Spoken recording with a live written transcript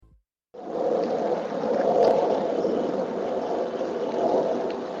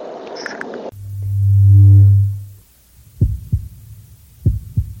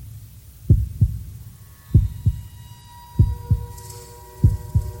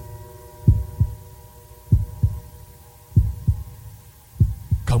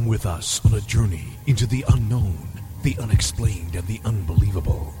Come with us on a journey into the unknown, the unexplained, and the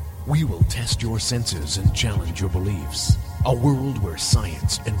unbelievable. We will test your senses and challenge your beliefs. A world where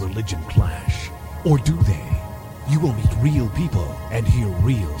science and religion clash. Or do they? You will meet real people and hear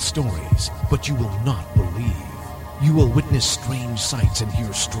real stories, but you will not believe. You will witness strange sights and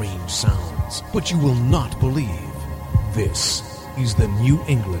hear strange sounds, but you will not believe. This is the New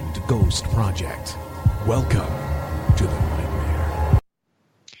England Ghost Project. Welcome to the nightmare.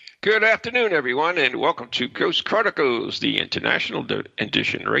 Good afternoon, everyone, and welcome to Ghost Chronicles, the international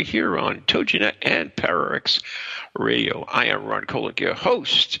edition, right here on TogiNet and Pararex Radio. I am Ron Kolick, your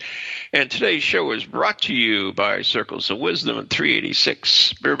host, and today's show is brought to you by Circles of Wisdom at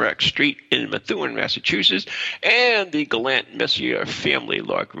 386 Burbank Street in Methuen, Massachusetts, and the Gallant Messier Family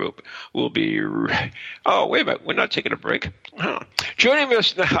Law Group. We'll be... Oh, wait a minute, we're not taking a break. Joining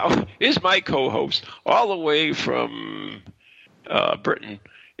us now is my co-host, all the way from Britain,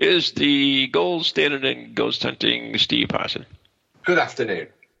 is the gold standard in ghost hunting, Steve Parson. Good afternoon.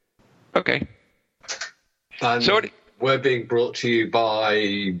 Okay. And so we're being brought to you by...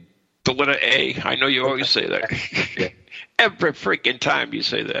 the letter A. I know you always say that. Yeah. Every freaking time you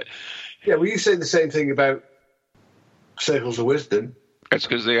say that. Yeah, well, you say the same thing about Circles of Wisdom. That's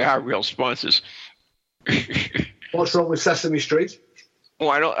because they are real sponsors. What's wrong with Sesame Street? Oh,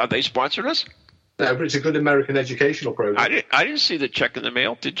 I don't. Are they sponsoring us? No, but it's a good American educational program. I didn't see the check in the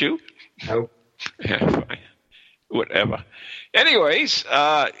mail. Did you? No. Yeah, fine. Whatever. Anyways,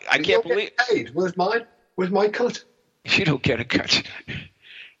 I can't believe... Paid. Where's mine? Where's my cut? You don't get a cut.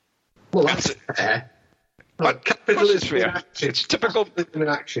 Well, that's fair. But capitalism in action. It's typical. In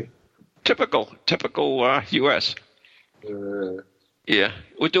action. Typical U.S. Yeah,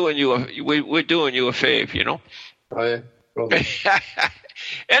 we're doing you a fave, you know. Oh yeah.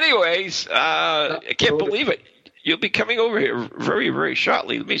 Anyways, I can't believe it. You'll be coming over here very, very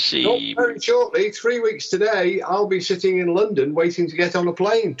shortly. Let me see. Not very shortly. 3 weeks today, I'll be sitting in London waiting to get on a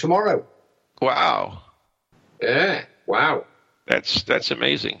plane tomorrow. Wow. Yeah. Wow. That's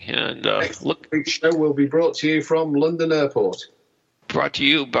amazing. And look, the show will be brought to you from London Airport. Brought to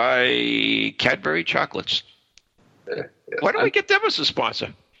you by Cadbury Chocolates. Yeah. Why don't we get them as a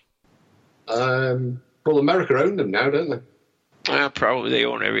sponsor? Well, America own them now, don't they? Probably they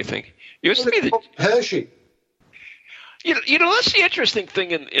own everything. Used to be the Hershey. You know, that's the interesting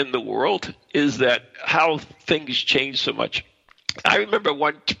thing in the world is that how things change so much. I remember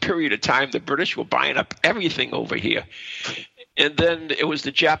one period of time the British were buying up everything over here. And then it was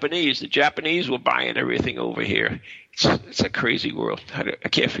the Japanese. The Japanese were buying everything over here. It's a crazy world. I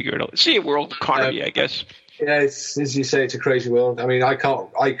can't figure it out. It's a world economy, I guess. Yeah, it's, as you say, it's a crazy world. I mean, I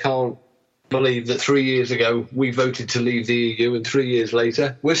can't believe that 3 years ago we voted to leave the EU, and 3 years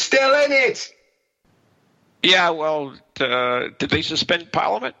later we're still in it. Yeah, well, did they suspend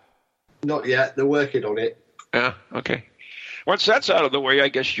Parliament? Not yet. They're working on it. Yeah, okay. Once that's out of the way, I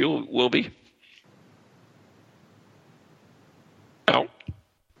guess you will be. Oh.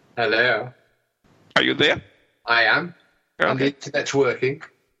 Hello. Are you there? I am. Okay. And the internet's working.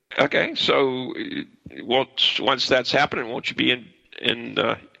 Okay, so once that's happening, won't you be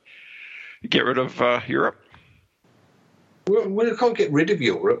in get rid of Europe? We can't get rid of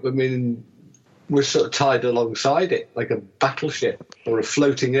Europe. I mean, we're sort of tied alongside it, like a battleship or a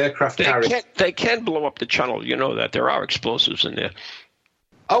floating aircraft carrier. They can blow up the channel. You know that. There are explosives in there.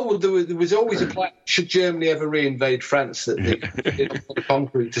 Oh, well, there was always a plan, should Germany ever reinvade France, that they did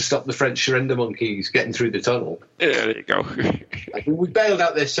concrete to stop the French surrender monkeys getting through the tunnel. Yeah, there you go. We bailed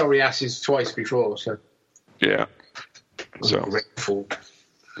out their sorry asses twice before, so... Yeah. So grateful.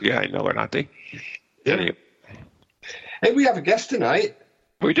 Yeah, I know it, aren't they? Yeah. Anyway. Hey, we have a guest tonight.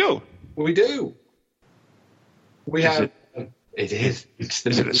 We do. We do. We have... It is. Is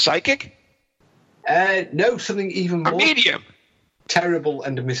it a psychic? No, something even more... A medium. Terrible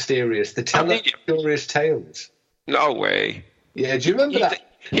and mysterious. The teller of curious tales. No way. Yeah, do you remember that?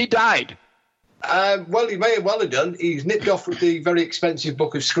 He died. Well, he may well have done. He's nipped off with the very expensive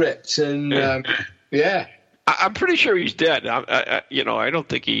book of scripts, and yeah. I'm pretty sure he's dead. I don't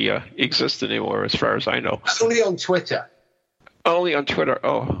think he exists anymore, as far as I know. Only on Twitter. Only on Twitter.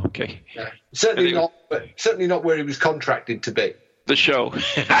 Oh, okay. Yeah. Certainly not where he was contracted to be. The show.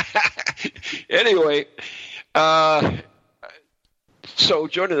 Anyway. So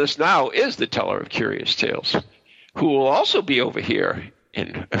joining us now is the teller of curious tales, who will also be over here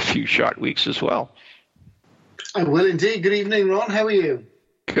in a few short weeks as well. I will indeed. Good evening, Ron. How are you?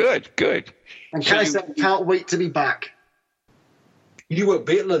 Good. And I can't wait to be back. You won't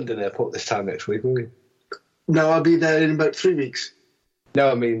be at London Airport this time next week, will you? No, I'll be there in about 3 weeks.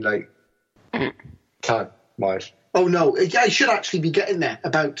 No, I mean, like, time-wise. Oh, no. I should actually be getting there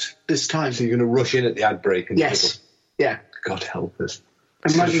about this time. So you're going to rush in at the ad break? And Yes. Yeah. God help us.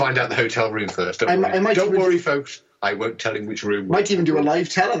 I might, Find out the hotel room first. Don't I worry. might Don't even- worry, folks. I won't tell him which room. might even do a live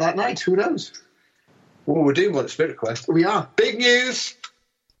teller that night. Who knows? Well, we're doing one at Spirit Quest. We are. Big news!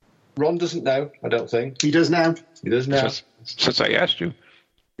 Ron doesn't know, I don't think. He does now. He does now. Since I asked you.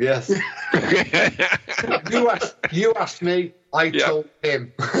 Yes. you asked me, I told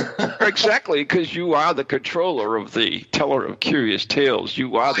him. Exactly, because you are the controller of the Teller of Curious Tales.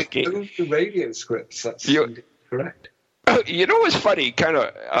 You are the I game. own the radio scripts. That's correct. You know what's funny, kind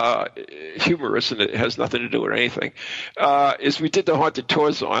of humorous, and it has nothing to do with anything, is we did the haunted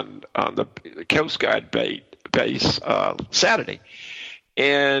tours on the Coast Guard base Saturday.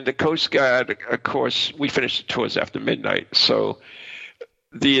 And the Coast Guard, of course, we finished the tours after midnight. So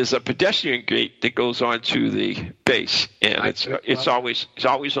there's a pedestrian gate that goes onto the base, and it's always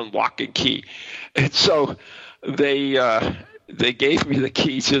on lock and key. And so they gave me the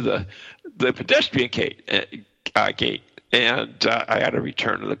key to the pedestrian gate. And I had to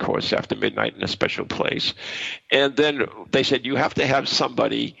return to the course after midnight in a special place. And then they said, you have to have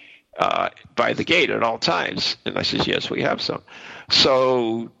somebody by the gate at all times. And I said, yes, we have some.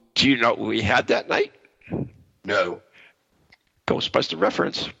 So do you know what we had that night? No. Ghostbuster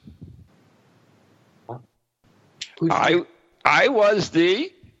reference. I was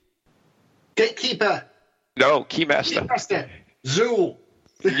the... Gatekeeper. No, Keymaster. Keymaster. Zool.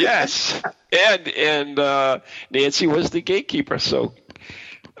 Yes. And Nancy was the gatekeeper. So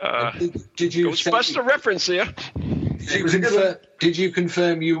did you Ghostbuster reference there. Did you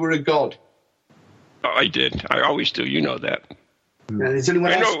confirm you were a god? Oh, I did. I always do. You know that. Is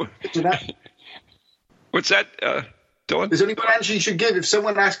anyone else do that? What's that, Dylan? There's only one answer you should give. If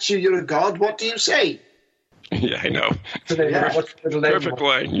someone asks you you're a god, what do you say? Yeah, I know. What's the middle name? Perfect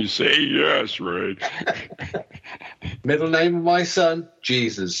line. You say yes, right? Middle name of my son,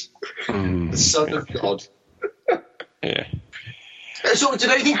 Jesus, the Son of God. Yeah. So, did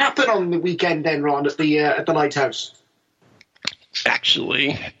anything happen on the weekend then, Ron, at the lighthouse?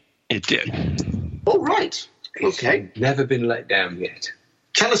 Actually, it did. Oh, right. Okay. Never been let down yet.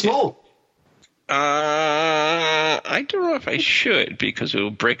 Tell us more. I don't know if I should because it will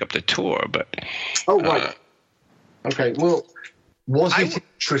break up the tour, but... Oh, right. Okay, well, was it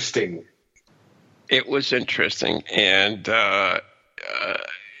interesting? It was interesting, and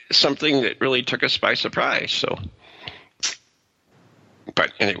something that really took us by surprise, so...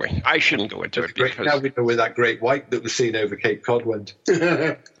 But anyway, I shouldn't go into it because... Now we know where that great white that was seen over Cape Cod went.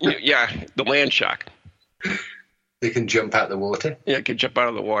 Yeah, the land shark. They can jump out the water. Yeah, they can jump out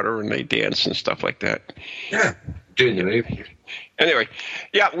of the water and they dance and stuff like that. Yeah, doing the movie. Anyway,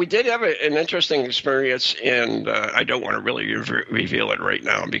 yeah, we did have an interesting experience, and I don't want to really reveal it right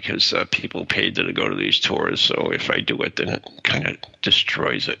now because people paid to go to these tours, so if I do it, then it kind of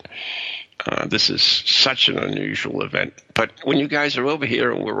destroys it. This is such an unusual event. But when you guys are over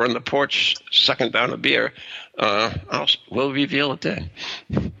here and we're on the porch sucking down a beer, we'll reveal it then.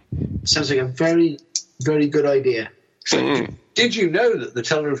 Sounds like a very, very good idea. So, did you know that the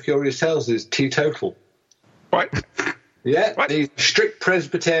Teller of Curious Tales is teetotal? What? Yeah, what? He's strict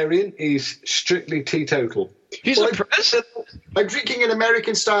Presbyterian. He's strictly teetotal. He's a president? I'm drinking an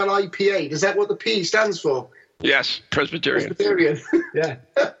American-style IPA. Is that what the P stands for? Yes, Presbyterian. Presbyterian. Yeah.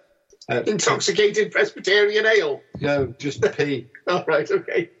 Intoxicated Presbyterian ale. No, just P. All right,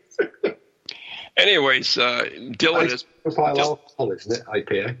 okay. Anyways, Dylan is alcohol, isn't it?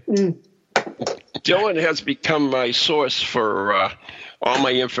 IPA. Dylan has become my source for all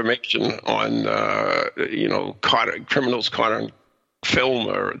my information on criminals caught on film,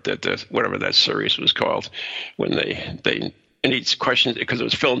 or whatever that series was called, when they needs questions because it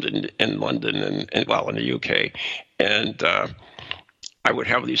was filmed in London and in the UK, and I would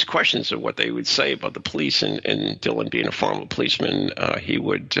have these questions of what they would say about the police, and Dylan being a former policeman, he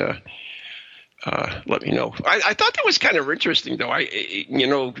would let me know. I thought that was kind of interesting, though.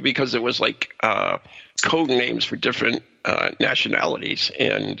 Because it was like code names for different nationalities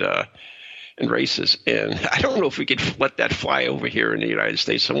and races, and I don't know if we could let that fly over here in the United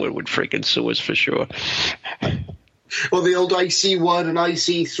States. Someone would freaking sue us for sure. Well, the old IC1 and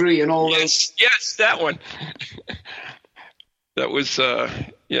IC3 and all those. Yes, that one. That was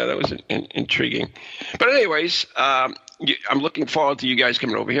intriguing. But anyways, I'm looking forward to you guys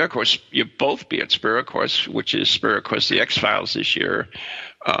coming over here. Of course, you'll both be at Spirit Quest, which is Spirit Quest The X-Files this year.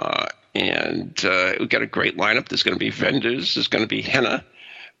 And we've got a great lineup. There's going to be vendors. There's going to be henna.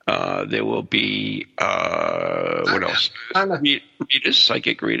 There will be, what else? Readers,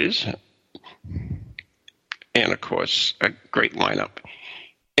 psychic readers. And, of course, a great lineup.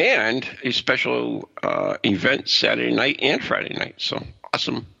 and a special event Saturday night and Friday night. So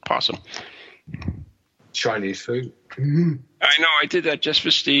awesome possum. Chinese food. I know, I did that just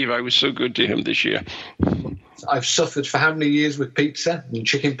for Steve. I was so good to him this year. I've suffered for how many years with pizza and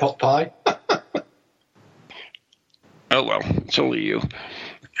chicken pot pie? Oh, well, it's only you.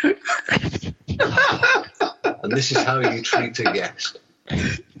 And this is how you treat a guest.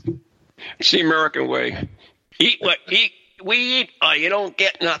 It's the American way. Eat what eat. We eat, you don't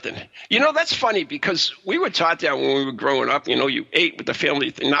get nothing. You know, that's funny because we were taught that when we were growing up. You know, you ate with the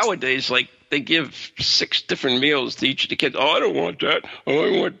family. Nowadays, like, they give 6 different meals to each of the kids. Oh, I don't want that. Oh,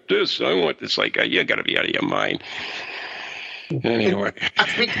 I want this. I want this. Like, you got to be out of your mind. Anyway. I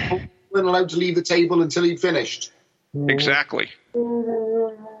think people weren't allowed to leave the table until he'd finished. Exactly.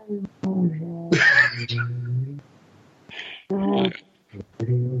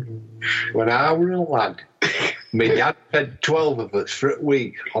 When I were a lad, my dad fed 12 of us for a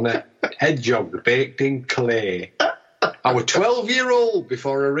week on a hedgehog baked in clay. I was 12-year-old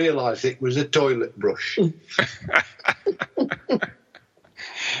before I realised it was a toilet brush.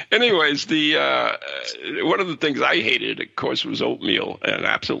 Anyways, one of the things I hated, of course, was oatmeal, and I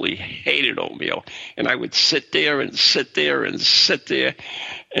absolutely hated oatmeal. And I would sit there and sit there and sit there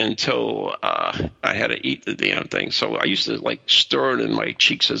until I had to eat the damn thing. So I used to like stir it in my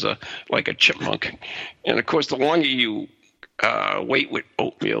cheeks like a chipmunk. And of course, the longer you wait with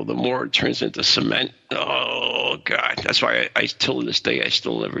oatmeal, the more it turns into cement. Oh God, that's why I till this day I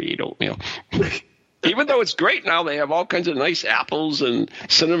still never eat oatmeal. Even though it's great now, they have all kinds of nice apples and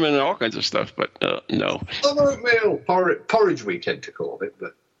cinnamon and all kinds of stuff, but no. Oatmeal porridge, we tend to call it,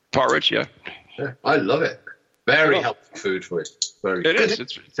 but Porridge, yeah. I love it. Very healthy food for you. Very It good. is.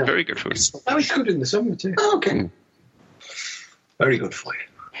 It's very good food. Oh, it's good in the summer too. Oh, okay. Very good for you.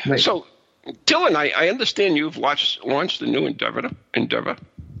 Mate. So, Dylan, I understand you've launched the new Endeavor.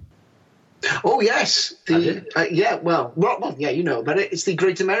 Oh, yes. You know about it. It's the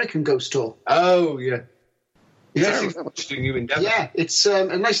Great American Ghost Tour. Oh, yeah. Yeah. Yes, it's doing you Endeavour. Yeah, it's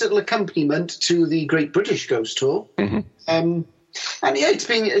a nice little accompaniment to the Great British Ghost Tour. Mm-hmm. And yeah,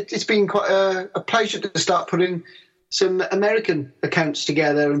 it's been quite a pleasure to start putting some American accounts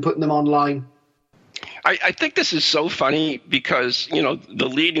together and putting them online. I think this is so funny because, you know, the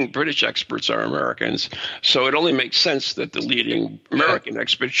leading British experts are Americans, so it only makes sense that the leading American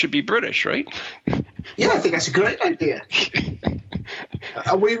experts should be British, right? Yeah, I think that's a great idea.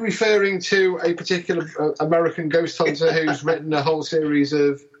 Are we referring to a particular American ghost hunter who's written a whole series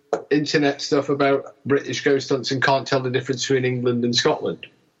of internet stuff about British ghost hunts and can't tell the difference between England and Scotland?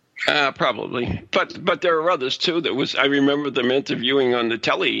 Probably, but there are others too. I remember them interviewing on the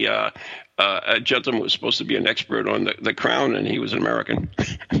telly. A gentleman was supposed to be an expert on the Crown, and he was an American.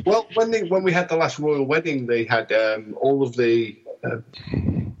 Well, when we had the last royal wedding, they had all the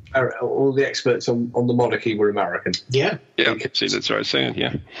experts on the monarchy were American. Yeah. Yeah. See, that's what I was saying.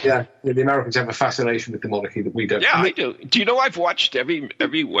 Yeah. Yeah. The Americans have a fascination with the monarchy that we don't. Yeah, I do. Do you know I've watched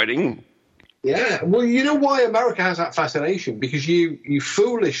every wedding? Yeah, well, you know why America has that fascination? Because you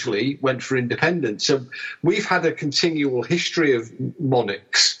foolishly went for independence. So we've had a continual history of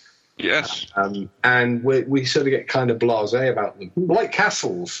monarchs. Yes. And we sort of get kind of blasé about them, like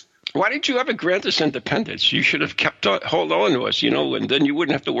castles. Why didn't you ever grant us independence? You should have hold on to us, you know, and then you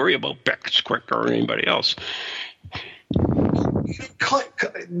wouldn't have to worry about Beck's Quick or anybody else.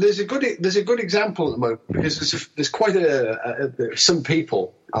 There's a good example at the moment because there's quite some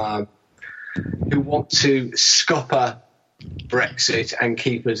people who want to scupper Brexit and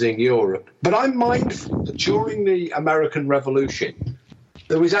keep us in Europe. But I'm mindful that during the American Revolution,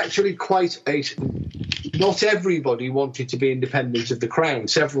 there was actually not everybody wanted to be independent of the Crown.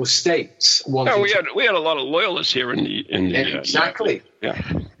 Several states wanted. No, we had a lot of loyalists here in the exactly. Yeah.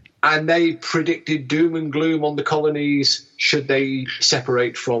 And they predicted doom and gloom on the colonies should they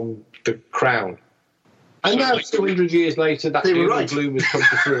separate from the Crown. And now, 200 years later, that doom and gloom has come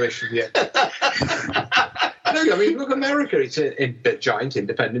to fruition. Yeah. I mean, look, America, it's a giant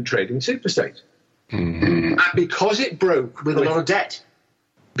independent trading superstate. Mm-hmm. And because it broke with a lot of debt.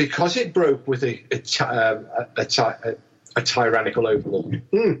 Because it broke with a tyrannical overlord.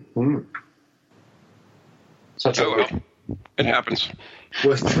 It happens.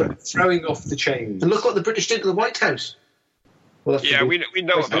 We're throwing off the chains. And look what the British did to the White House. Well, we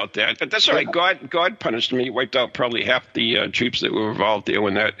know about that, but that's all right. God punished me. He wiped out probably half the troops that were involved there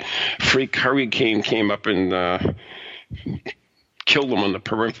when that freak hurricane came up and killed them on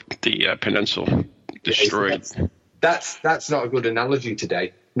the peninsula. Destroyed. That's not a good analogy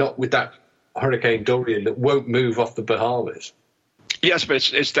today. Not with that Hurricane Dorian that won't move off the Bahamas. Yes, but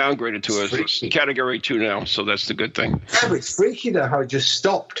it's downgraded to a category 2 now, so that's the good thing. Yeah, but it's freaky though how it just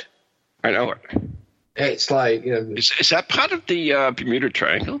stopped. I know it. It's like, you know, Is that part of the Bermuda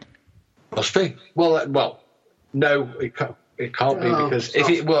Triangle? must be. Well, no, it can't be, because if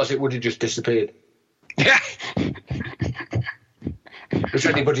it was, it would have just disappeared. Yeah. Has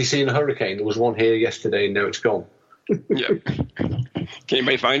anybody seen a hurricane? There was one here yesterday, and now it's gone. Yeah. Can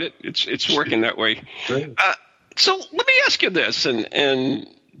anybody find it? It's working that way. Right. So let me ask you this, and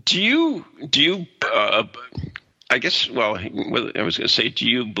do you I guess, well, I was going to say, do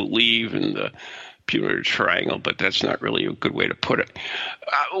you believe in the Bermuda Triangle? But that's not really a good way to put it.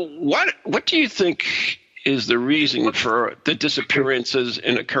 What do you think is the reason for the disappearances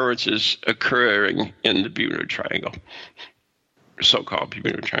and occurrences occurring in the Bermuda Triangle, so-called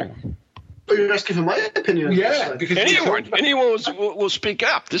Bermuda Triangle? You're asking for my opinion. Yeah, because Anyone will speak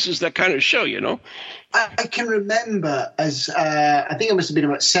up. This is that kind of show, you know. I can remember as I think I must have been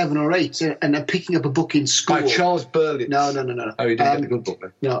about 7 or 8, and picking up a book in school. by Charles Burley. No. Oh, you didn't get the good book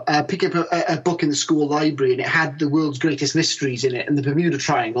then? No, picking up a book in the school library, and it had the world's greatest mysteries in it, and the Bermuda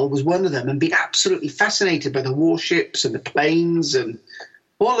Triangle was one of them, and being absolutely fascinated by the warships and the planes and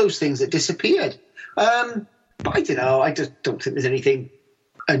all those things that disappeared. But I don't know. I just don't think there's anything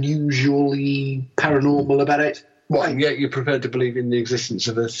unusually paranormal about it. Well, and yet you're prepared to believe in the existence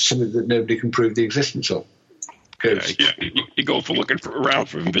of something that nobody can prove the existence of. Yeah, you go for looking around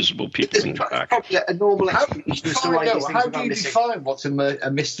for invisible people in the back. Probably a normal explanation as to why these things How are do you missing. define what's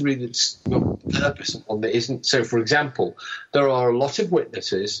a mystery that's got purpose and one that isn't? So, for example, there are a lot of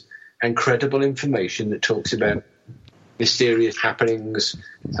witnesses and credible information that talks about mysterious happenings,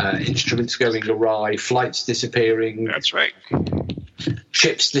 instruments going awry, flights disappearing. That's right.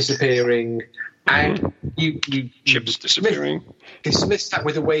 Ships disappearing, and you Ships disappearing. dismiss that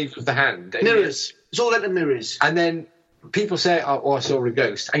with a wave of the hand. Mirrors. It's all out of mirrors. And then people say, oh, I saw a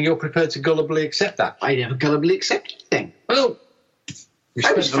ghost, and you're prepared to gullibly accept that. I never gullibly accepted anything. Well, you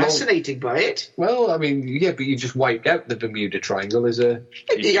I was spent a long- fascinated by it. Well, I mean, yeah, but you just wiped out the Bermuda Triangle as a...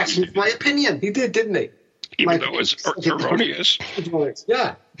 He asked me for my opinion. He did, didn't he? Even though it's erroneous.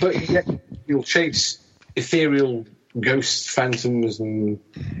 Yeah, but yet you'll chase ethereal ghosts, phantoms, and...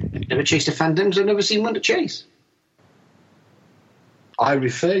 Never chased a phantoms. I've never seen one to chase. I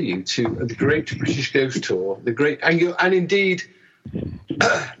refer you to the Great British Ghost Tour, and indeed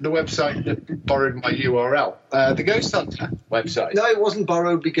the website that borrowed my URL, the Ghost Hunter website. No, it wasn't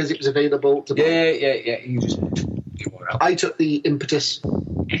borrowed because it was available to borrow. Yeah. You just URL. I took the impetus.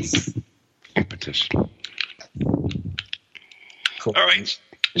 Impetus. Cool. All right.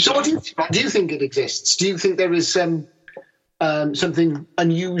 So what do you think it exists? Do you think there is something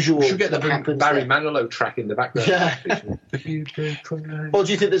unusual We should get the that happens Barry there? Manilow track in the background. Yeah. Or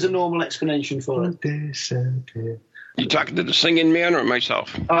do you think there's a normal explanation for it? You talking to the singing man or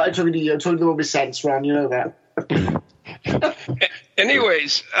myself? I'm talking to the one with sense, Ron. You know that.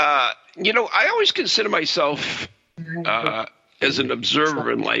 Anyways, I always consider myself as an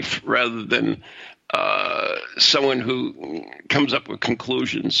observer in life rather than someone who comes up with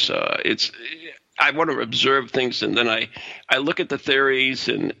conclusions. I want to observe things, and then I look at the theories,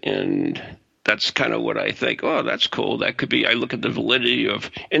 and that's kind of what I think. Oh, that's cool. That could be. I look at the validity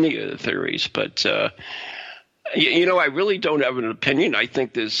of any of the theories, but I really don't have an opinion. I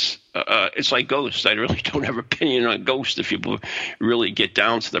think this. It's like ghosts. I really don't have an opinion on ghosts if people really get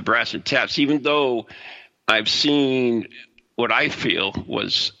down to the brass and tacks. Even though I've seen what I feel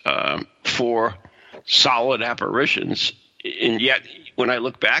was 4 solid apparitions, and yet when I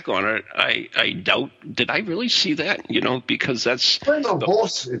look back on it, I doubt, did I really see that? Because that's... Went on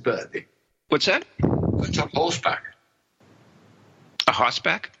horse, Bertie. What's that? Went on horseback. A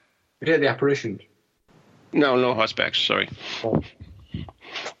horseback? Yeah, the apparitions. No horsebacks, sorry. Oh.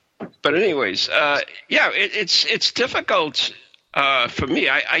 But anyways, it's difficult for me.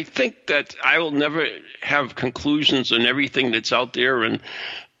 I think that I will never have conclusions on everything that's out there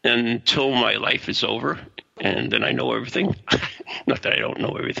until my life is over, and then I know everything. Not that I don't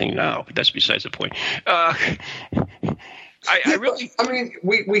know everything now, but that's besides the point.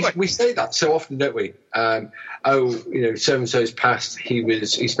 We say that so often, don't we? So and so's passed. He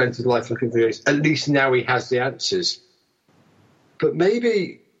spent his life looking for this. At least now he has the answers. But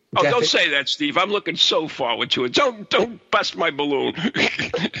maybe. Oh, don't say that, Steve. I'm looking so forward to it. Don't bust my balloon.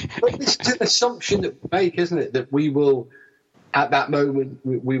 But this is an assumption that we make, isn't it? That we will, at that moment,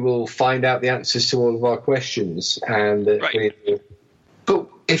 we will find out the answers to all of our questions, and right. But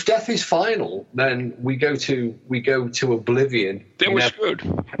if death is final, then we go to oblivion. Then we're screwed.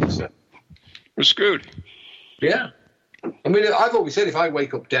 We're screwed. Yeah. I mean, I've always said if I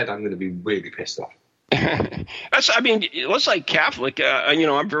wake up dead, I'm going to be really pissed off. Let's like Catholic.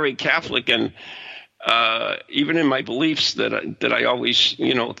 I'm very Catholic, and even in my beliefs that I always,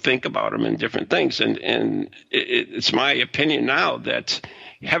 think about them and different things. And it's my opinion now that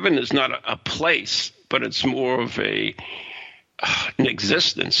heaven is not a place, but it's more of an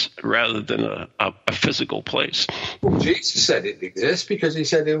existence rather than a physical place. Well, Jesus said it exists because he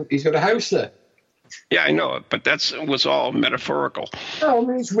said he's got a house there. Yeah, I know it, but that was all metaphorical. No, I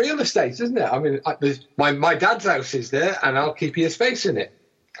mean, it's real estate, isn't it? I mean, my dad's house is there, and I'll keep your space in it.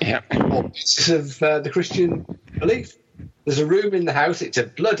 Yeah. It's of the Christian belief. There's a room in the house. It's a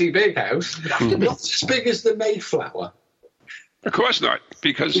bloody big house. Not as big as the Mayflower. Of course not,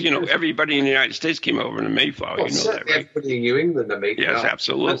 because everybody in the United States came over in the Mayflower. Well, That, right? Everybody in New England, the Mayflower. Yes,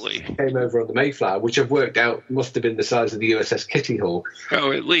 absolutely. Came over on the Mayflower, which I've worked out must have been the size of the USS Kitty Hawk.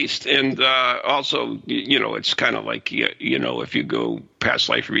 Oh, at least, and also, it's kind of like if you go past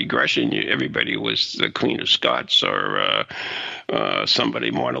life regression, everybody was the Queen of Scots or somebody,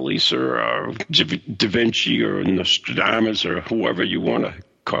 Mona Lisa or Da Vinci or Nostradamus or whoever you want to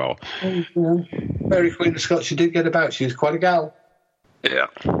call. Mary Queen of Scots, she did get about. She was quite a gal. Yeah.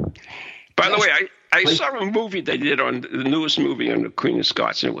 By the way, I saw a movie they did on the newest movie on the Queen of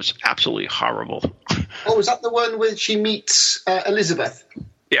Scots, and it was absolutely horrible. Oh, was that the one where she meets Elizabeth?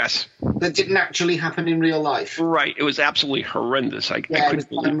 Yes. That didn't actually happen in real life. Right. It was absolutely horrendous. I it was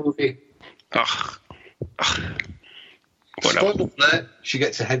a movie. Ugh. Spoiler alert, she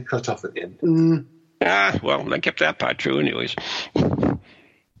gets her head cut off at the end. Well, they kept that part true anyways.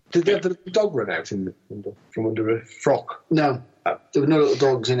 Did they have the dog run out from under a frock? No. There were no little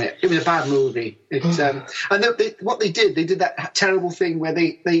dogs in it. It was a bad movie. And what they did that terrible thing where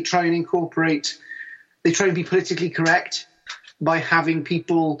they try and be politically correct by having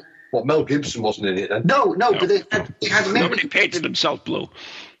people... What, Mel Gibson wasn't in it then? No. But they had nobody painted himself blue.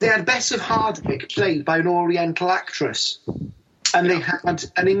 They had Bess of Hardwick played by an Oriental actress. And they had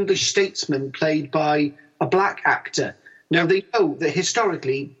an English statesman played by a black actor. Now, they know that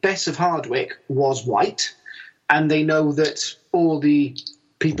historically Bess of Hardwick was white, and they know that all the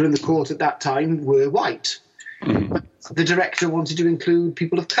people in the court at that time were white. Mm-hmm. But the director wanted to include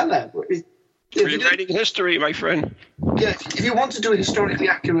people of colour. Rewriting history, my friend. Yeah, if you want to do a historically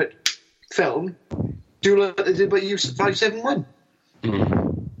accurate film, do what they did by U-571.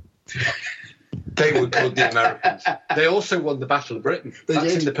 Mm-hmm. They were called the Americans. They also won the Battle of Britain.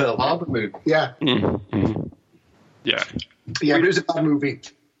 That's in the Pearl Harbor movie. Yeah. Mm-hmm. Yeah. Yeah, but it was a bad movie.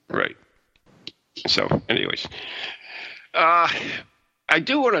 Right. So, anyways. I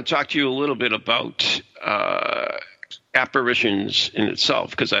do want to talk to you a little bit about apparitions in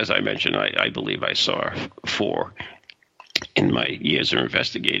itself, because as I mentioned, I believe I saw 4 in my years of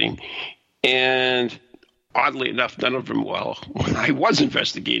investigating. And oddly enough, none of them while I was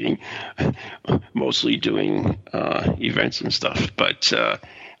investigating, mostly doing events and stuff. But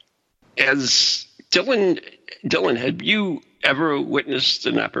as Dylan, have you ever witnessed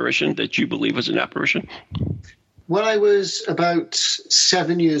an apparition that you believe was an apparition? When I was about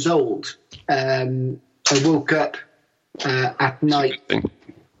 7 years old, I woke up at night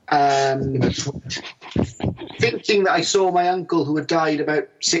thinking that I saw my uncle, who had died about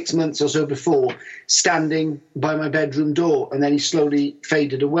 6 months or so before, standing by my bedroom door, and then he slowly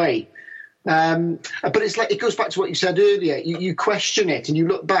faded away. But it's like, it goes back to what you said earlier. You question it and you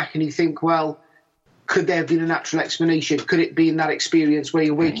look back and you think, well, could there have been a natural explanation? Could it be in that experience where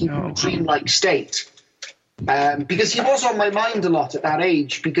you're waking in a dreamlike state? Because he was on my mind a lot at that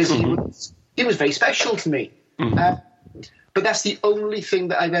age, because he was very special to me. But that's the only thing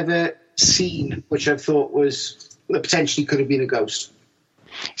that I've ever seen which I thought was potentially could have been a ghost.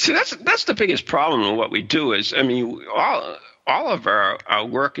 See, that's the biggest problem in what we do is, I mean, all of our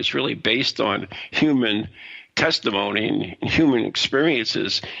work is really based on human testimony and human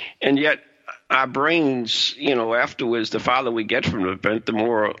experiences, and yet our brains, afterwards, the farther we get from the event, the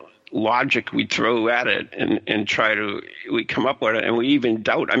more logic we throw at it and we come up with it, and we even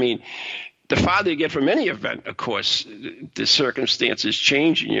doubt. I mean, the farther you get from any event, of course, the circumstances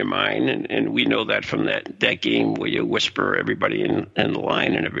change in your mind, and we know that from that game where you whisper everybody in the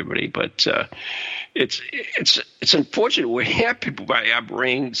line and everybody. But it's unfortunate we have people by our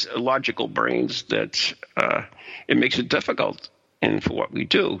brains, logical brains, that it makes it difficult for what we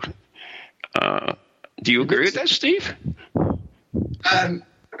do. Do you agree with that, Steve?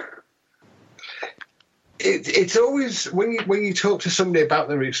 It's always, when you talk to somebody about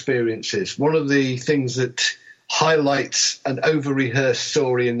their experiences, one of the things that highlights an over-rehearsed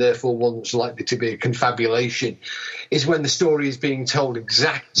story and therefore one's likely to be a confabulation is when the story is being told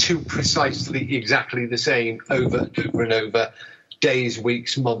too precisely exactly the same over and over and over, days,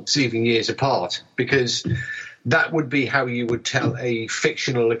 weeks, months, even years apart, because that would be how you would tell a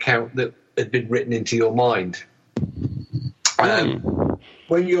fictional account that had been written into your mind.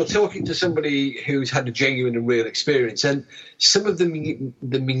 When you're talking to somebody who's had a genuine and real experience, and some of the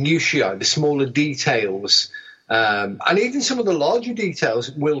minutiae, the smaller details, and even some of the larger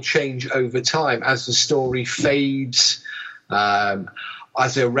details will change over time as the story fades,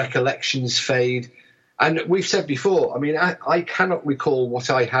 as their recollections fade. And we've said before, I mean, I cannot recall what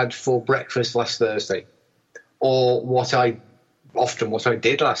I had for breakfast last Thursday, or what I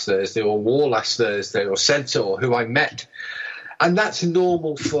did last Thursday, or wore last Thursday, or said, or who I met. And that's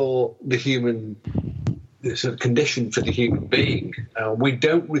normal for the sort of condition for the human being. We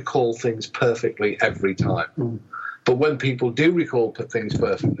don't recall things perfectly every time. But when people do recall things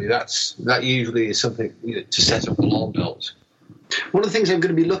perfectly, that usually is something to set up alarm bells. One of the things I'm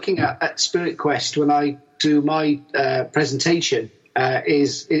going to be looking at Spirit Quest when I do my presentation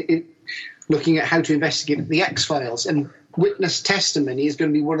is looking at how to investigate the X-Files. And witness testimony is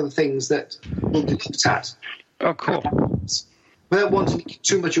going to be one of the things that we'll be looked at. Oh, cool. Without wanting to give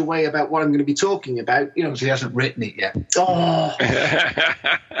too much away about what I'm going to be talking about, He hasn't written it yet. Oh.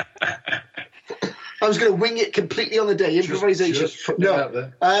 I was going to wing it completely on the day, improvisation.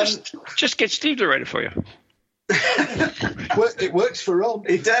 Just get Steve to write it for you. It works for Ron.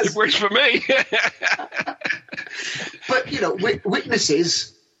 It does. It works for me. But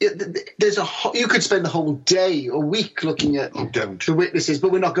witnesses. You could spend the whole day or week looking at the witnesses,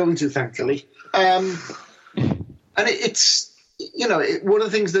 but we're not going to, thankfully. And it's. One of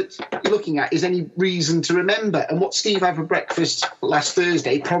the things that you're looking at is any reason to remember. And what Steve had for breakfast last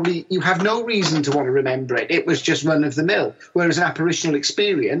Thursday, probably you have no reason to want to remember it. It was just run of the mill. Whereas an apparitional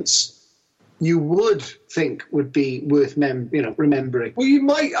experience, you would think would be worth remembering. Well, you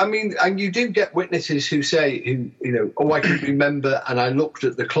might. I mean, and you do get witnesses who say, I can remember and I looked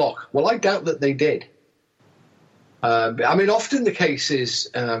at the clock. Well, I doubt that they did. Often the case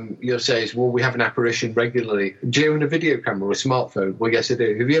is, you'll say, we have an apparition regularly. Do you own a video camera or a smartphone? Well, yes, I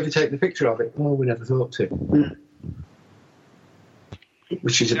do. Have you ever taken a picture of it? Oh, we never thought to.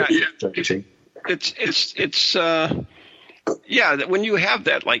 Which is a bit frustrating. It's when you have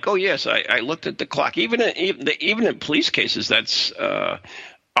that, like, oh, yes, I looked at the clock. Even in police cases, that's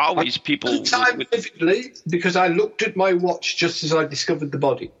always people. Time vividly, because I looked at my watch just as I discovered the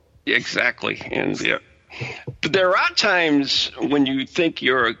body. Exactly. And, but there are times when you think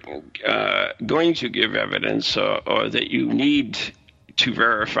you're going to give evidence or that you need to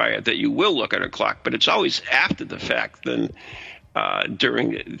verify it, that you will look at a clock, but it's always after the fact than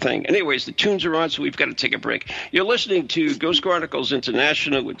during the thing. Anyways, the tunes are on, so we've got to take a break. You're listening to Ghost Chronicles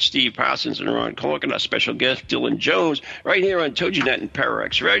International with Steve Parsons and Ron Kolek and our special guest, Dylan Jones, right here on TogiNet and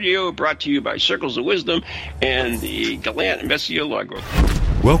Pararex Radio, brought to you by Circles of Wisdom and the Gallant Messier Law Group.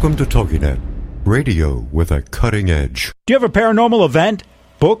 Welcome to TogiNet. Radio with a cutting edge. Do you have a paranormal event,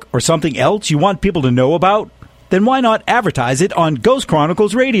 book, or something else you want people to know about? Then why not advertise it on Ghost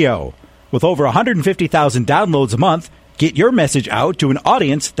Chronicles Radio? With over 150,000 downloads a month, get your message out to an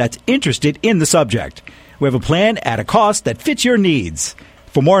audience that's interested in the subject. We have a plan at a cost that fits your needs.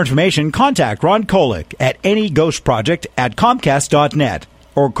 For more information, contact Ron Kolek at anyghostproject@comcast.net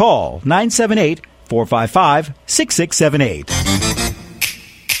or call 978-455-6678.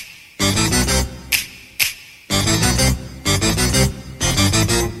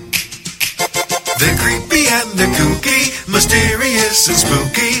 They're creepy and they're kooky, mysterious and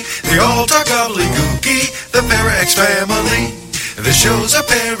spooky. They all talk gobbledygooky, the Pararex family. The shows are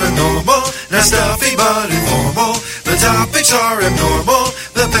paranormal, not stuffy but informal. The topics are abnormal,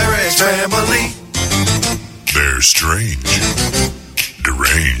 the Pararex family. They're strange,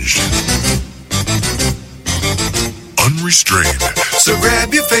 deranged, unrestrained. So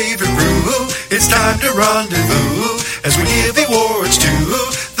grab your favorite brew, it's time to rendezvous as we give awards to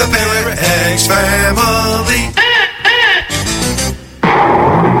the Pararex family.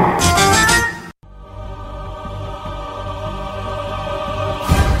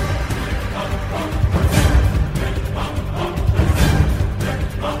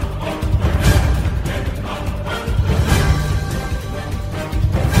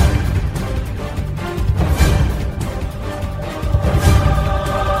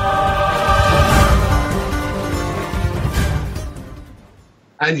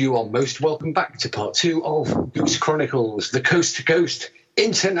 And you are most welcome back to part 2 of Ghost Chronicles, the Coast to Coast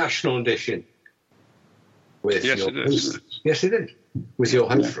International Edition. With Yes, it is. Yes, it is. With your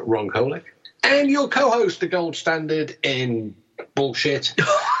host, Ron Kolek, and your co-host, the gold standard in bullshit.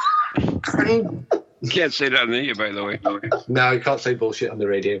 You can't say that on the air, by the way. No, you can't say bullshit on the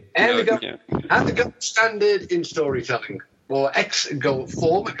radio. And, the gold standard in storytelling, or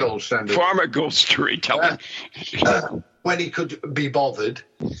former gold standard. Former gold storyteller. When he could be bothered,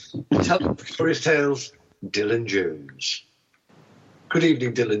 tell his tales, Dylan Jones. Good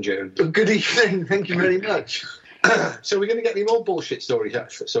evening, Dylan Jones. Good evening. Thank you very much. So we're going to get any more bullshit stories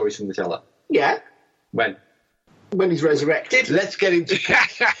from the teller? Yeah. When he's resurrected. Let's get into...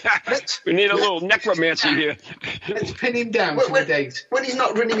 We need a little necromancy here. Let's pin him down to a date. When he's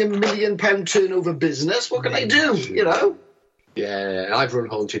not running £1 million turnover business, what can I do, you know? Yeah, I've run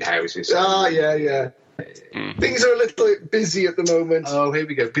haunted houses. So. Yeah. Things are a little bit busy at the moment. Oh, here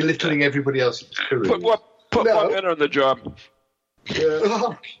we go. Belittling everybody else's career. Put more men on the job.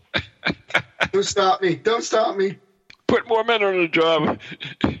 Yeah. Don't start me. Put more men on the job.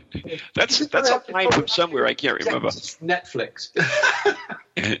 That's a line from somewhere. I can't remember. Netflix.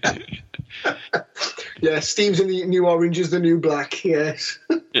 Yeah, Steve's in the new orange is the new black. Yes.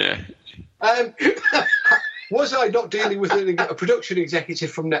 Yeah. Was I not dealing with a production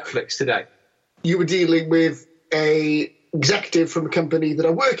executive from Netflix today? You were dealing with a executive from a company that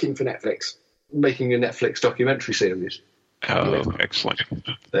are working for Netflix, making a Netflix documentary series. Oh, excellent.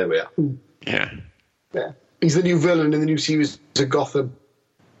 There we are. Yeah. He's the new villain in the new series of Gotham.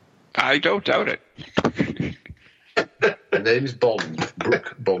 I don't doubt it. The name's Bond.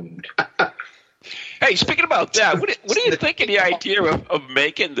 Brooke Bond. Hey, speaking about that, what do you think of the idea of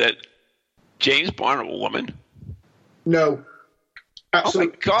making that James Bond a woman? No. Oh,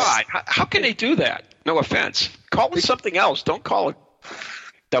 Absolutely. my God. How can they do that? No offense. Call it something else. Don't call it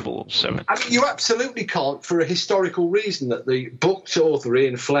 007. I mean, you absolutely can't, for a historical reason, that the book's author,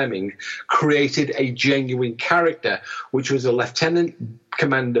 Ian Fleming, created a genuine character, which was a Lieutenant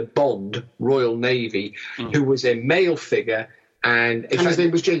Commander Bond, Royal Navy, who was a male figure. And his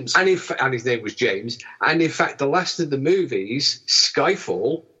name was James. And his name was James. And in fact, the last of the movies,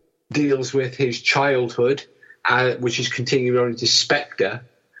 Skyfall, deals with his childhood, which is continuing on into Spectre,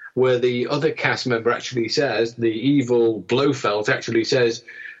 where the other cast member actually says, the evil Blofeld actually says,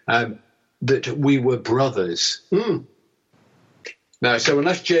 that we were brothers. Now, so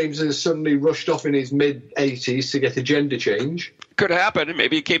unless James has suddenly rushed off in his mid-80s to get a gender change... Could happen.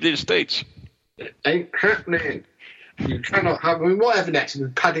 Maybe he came to the States. It ain't happening. You cannot have... I mean, whatever next?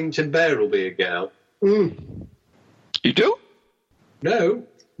 Paddington Bear will be a girl. You do? No.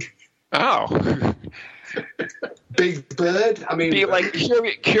 Oh. Big Bird. I mean... Be like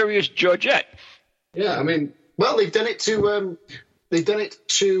Curious Georgette. Yeah, I mean... Well, they've done it to... They've done it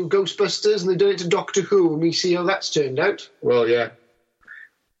to Ghostbusters and they've done it to Doctor Who, and we see how that's turned out. Well, yeah.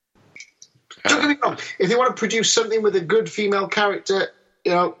 Don't get me wrong. If they want to produce something with a good female character,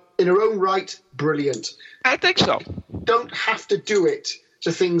 you know, in her own right, brilliant. I think so. Don't have to do it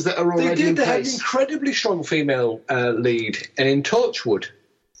to things that are already in They had an place. incredibly strong female lead in Torchwood.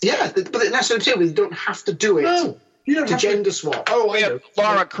 Yeah, but that's what I'm saying. They don't have to do it. No. You don't to have gender swap. Oh, We have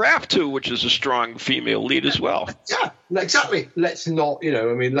Lara Croft, too, which is a strong female lead as well. Yeah, exactly. Let's not,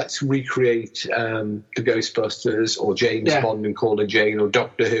 let's recreate the Ghostbusters or James Bond and call her Jane or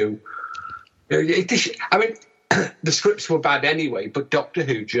Doctor Who. I mean, the scripts were bad anyway, but Doctor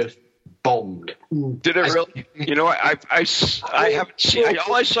Who just bombed. Did it really? You know, I haven't seen.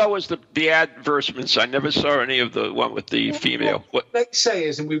 All I saw was the advertisements. I never saw any of the one with the female. What they say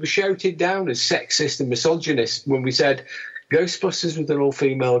is, and we were shouted down as sexist and misogynist when we said Ghostbusters with an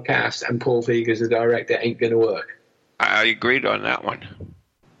all-female cast and Paul Feig as the director ain't going to work. I agreed on that one.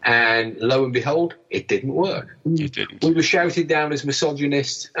 And lo and behold, it didn't work. It didn't. We were shouted down as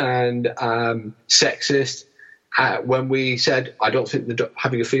misogynist and sexist when we said, I don't think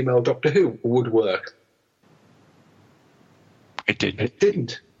having a female Doctor Who would work. It didn't. It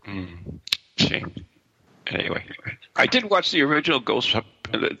didn't. Shame. Anyway, I did watch the original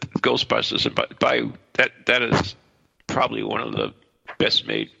Ghostbusters, and by that is probably one of the best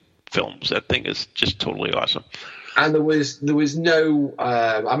made films. That thing is just totally awesome. And there was no.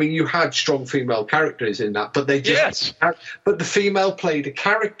 I mean, you had strong female characters in that, but they just. Yes. But the female played a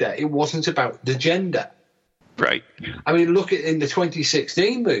character. It wasn't about the gender. Right. I mean, look in the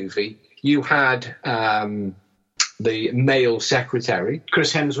 2016 movie. You had the male secretary,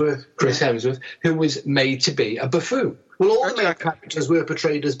 Chris Hemsworth, who was made to be a buffoon. Well, all the male characters were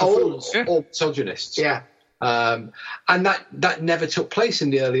portrayed as buffoons. All misogynists. Yeah. And that never took place in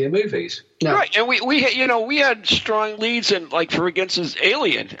the earlier movies. No. Right, and we had strong leads in, like, for instance,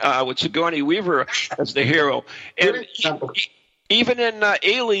 Alien with Sigourney Weaver as the hero, and even in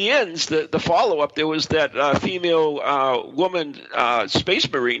Aliens, the follow-up, there was that female woman space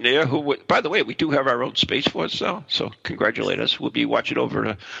marine there who, by the way, we do have our own Space Force now, so congratulate us. We'll be watching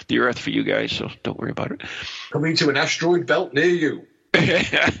over the Earth for you guys, so don't worry about it. Coming to an asteroid belt near you.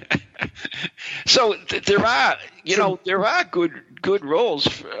 So there are, there are good roles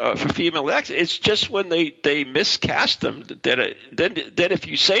for female actors. It's just when they miscast them that then if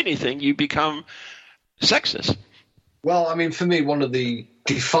you say anything, you become sexist. Well, I mean, for me, one of the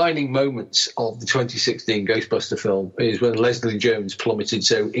defining moments of the 2016 Ghostbuster film is when Leslie Jones plummeted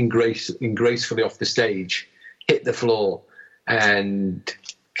so gracefully off the stage, hit the floor, and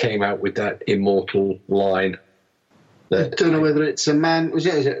came out with that immortal line. I don't know whether it's a man. Is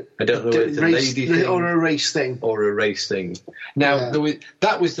it? I don't know whether it's a lady thing or a race thing. Or a race thing. Now,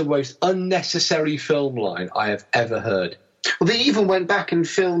 that was the most unnecessary film line I have ever heard. Well, they even went back and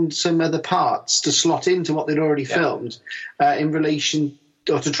filmed some other parts to slot into what they'd already filmed in relation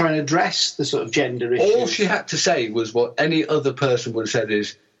or to try and address the sort of gender issue. All she had to say was what any other person would have said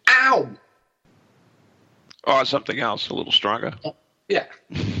is, ow! Or something else a little stronger. Yeah.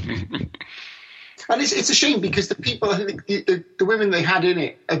 And it's a shame because the people, I think the women they had in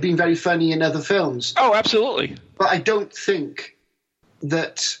it have been very funny in other films. Oh, absolutely. But I don't think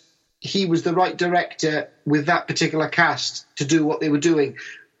that he was the right director with that particular cast to do what they were doing.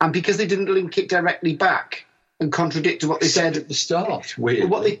 And because they didn't link it directly back and contradict what they said at the start,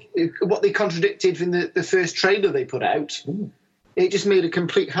 what they contradicted in the first trailer they put out, it just made a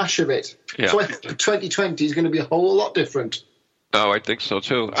complete hash of it. Yeah. So I think 2020 is going to be a whole lot different. Oh, I think so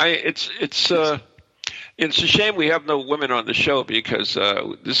too. It's a shame we have no women on the show because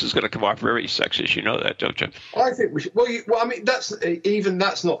this is going to come off very sexist. You know that, don't you? I think we should. Well, I mean,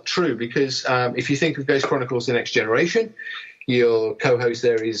 that's not true because if you think of Ghost Chronicles: The Next Generation, your co-host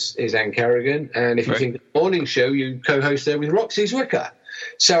there is Anne Carrigan, and if you think of the morning show, you co-host there with Roxy Zwicker.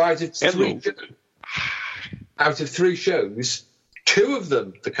 So out of three shows, two of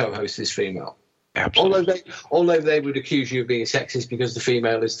them the co-host is female. Absolutely. Although they would accuse you of being sexist because the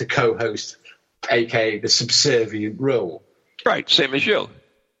female is the co-host, aka the subservient role. Right, same as you.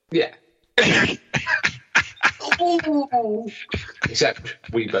 Yeah. Except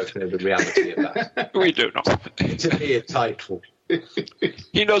we both know the reality of that. We do know. It's a mere title.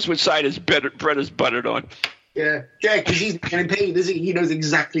 He knows which side his bread is buttered on. Yeah, because he's getting paid, isn't he? He knows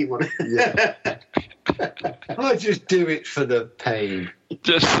exactly what. Yeah. I just do it for the pain.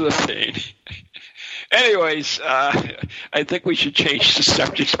 Just for the pain. Anyways, I think we should change the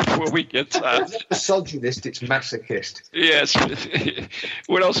subject before we get... It's not misogynist, it's masochist. Yes.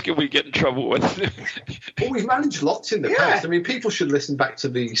 What else can we get in trouble with? Well, we've managed lots in the past. I mean, people should listen back to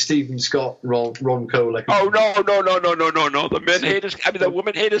the Stephen Scott, Ron Kolek. Oh, no. The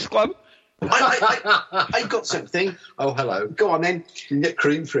Women Haters Club? I got something. Oh, hello. Go on, then. You can get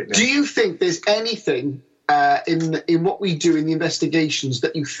cream for it now. Do you think there's anything in what we do in the investigations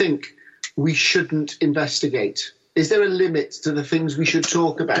that you think we shouldn't investigate? Is there a limit to the things we should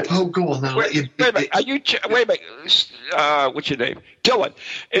talk about? Oh, go on now. Wait a minute. Wait a minute. What's your name? Dylan.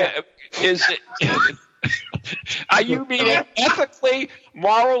 Yeah. Are you meaning ethically,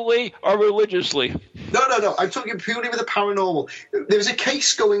 morally, or religiously? No. I'm talking purely with the paranormal. There's a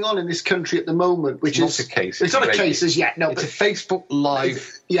case going on in this country at the moment, which is not a case. It's not a case as yet. No, it's a Facebook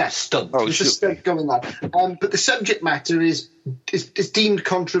Live stunt. Oh, there's a stunt going on. But the subject matter is deemed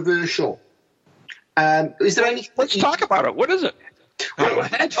controversial. Is there any? Let's talk about it. What is it? Go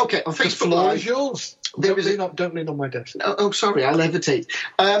ahead. Okay, on Facebook the floor Live. Is yours. Don't lean on my desk. Oh, sorry, I'll levitate.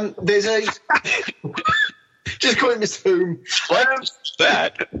 There's a. Just calling this home. What's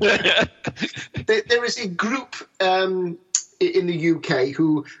that? There is a group in the UK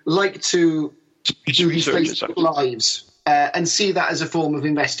who like to do these Facebook Lives and see that as a form of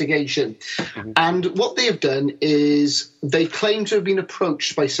investigation. Mm-hmm. And what they have done is they claim to have been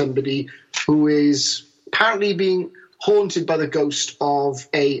approached by somebody who is apparently being haunted by the ghost of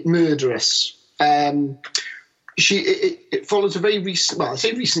a murderess. It follows a very recent, well, I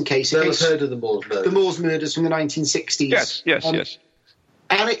say recent case. I've heard of the Moors murders. The Moors murders from the 1960s. Yes.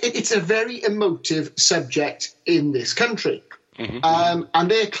 And it's a very emotive subject in this country. Mm-hmm. And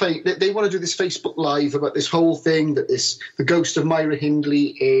they claim that they want to do this Facebook Live about this whole thing, that the ghost of Myra Hindley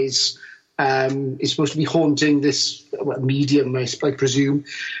is supposed to be haunting this medium, I presume.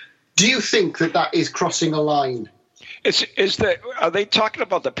 Do you think that is crossing a line? Are they talking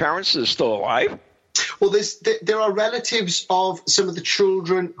about the parents that are still alive? Well, there are relatives of some of the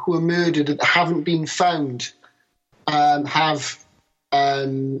children who were murdered that haven't been found, have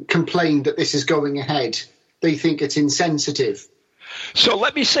complained that this is going ahead. They think it's insensitive. So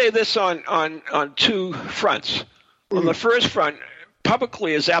let me say this on two fronts. On the first front,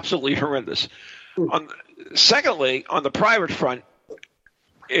 publicly is absolutely horrendous. Secondly, on the private front,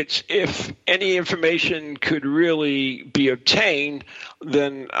 it's if any information could really be obtained,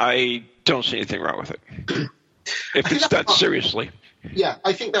 then I don't see anything wrong with it. If it's done seriously. Yeah,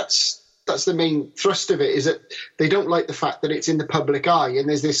 I think that's that's the main thrust of it, is that they don't like the fact that it's in the public eye, and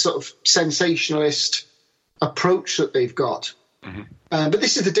there's this sort of sensationalist approach that they've got. Mm-hmm. But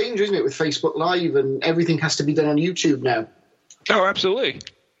this is the danger, isn't it, with Facebook Live, and everything has to be done on YouTube now. Oh, absolutely.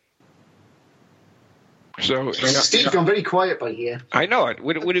 So Steve's gone very quiet by here. I know it.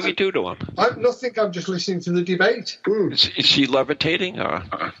 What did we do to him? Nothing. I'm just listening to the debate. Is he levitating? No,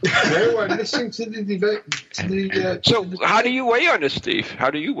 I'm listening to the debate. So how do you weigh on this, Steve?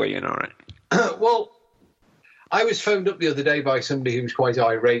 How do you weigh in on it? Well, I was phoned up the other day by somebody who was quite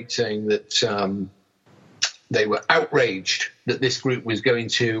irate, saying that they were outraged that this group was going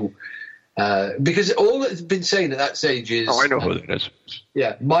to... because all that's been saying at that stage is... Oh, I know who that is.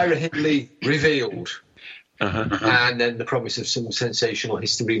 Yeah, Myra Hindley revealed... Uh-huh. And then the promise of some sensational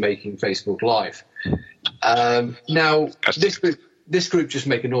history-making Facebook Live. Now, this group just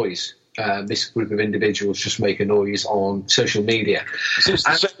make a noise. This group of individuals just make a noise on social media. Is this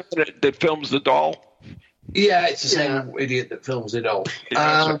the same that films the doll? Yeah, it's the same idiot that films the doll.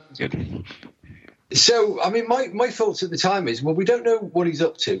 So, I mean, my thoughts at the time is, well, we don't know what he's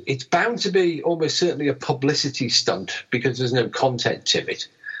up to. It's bound to be almost certainly a publicity stunt because there's no content to it.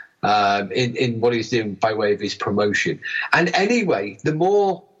 In what he's doing by way of his promotion. And anyway, the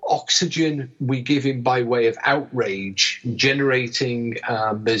more oxygen we give him by way of outrage, generating,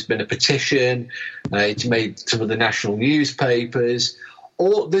 there's been a petition, it's made some of the national newspapers,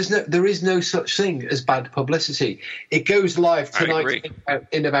 or there is no such thing as bad publicity. It goes live tonight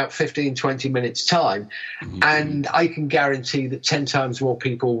in about 15, 20 minutes time, and I can guarantee that 10 times more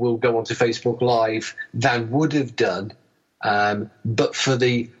people will go onto Facebook Live than would have done but for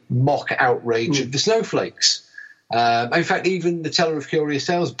the mock outrage of the snowflakes. In fact, even the teller of curious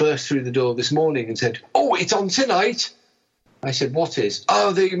tales burst through the door this morning and said, "Oh, it's on tonight." I said, "What is?"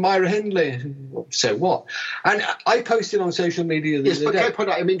 "Oh, the Myra Hindley." So what? And I posted on social media the other day. Can I point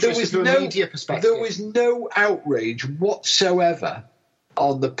out, I'm interested from a media perspective. There was no outrage whatsoever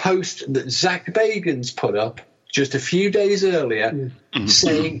on the post that Zach Bagans put up just a few days earlier,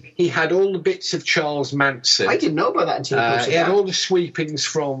 saying he had all the bits of Charles Manson. I didn't know about that until you posted he had that. all the sweepings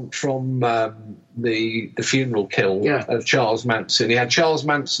from the funeral kiln of Charles Manson. He had Charles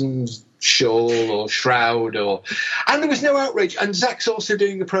Manson's shawl or shroud, and there was no outrage. And Zach's also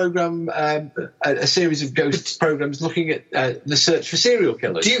doing a program, a series of ghost programs looking at the search for serial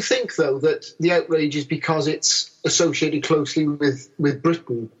killers. Do you think, though, that the outrage is because it's associated closely with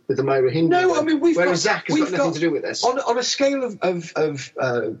Britain, with the Myra Hindley? No, I mean, Zach has got nothing to do with this. On a scale of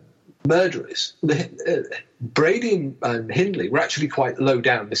murderers, Brady and Hindley were actually quite low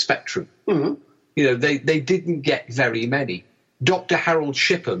down the spectrum. Mm-hmm. You know, they didn't get very many. Dr. Harold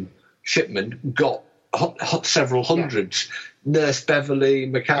Shipman got several hundreds. Nurse Beverly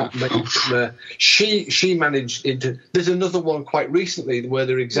McCartney, she managed into. There's another one quite recently where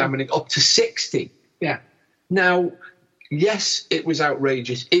they're examining up to 60. Yeah. Now, yes, it was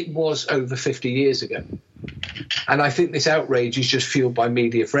outrageous. It was over 50 years ago, and I think this outrage is just fueled by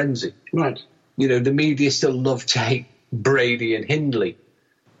media frenzy. Right. You know, the media still love to hate Brady and Hindley.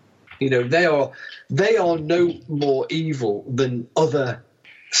 You know, they are no more evil than other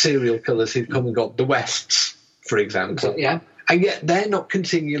serial killers who've come and got the Wests, for example. Yeah. And yet they're not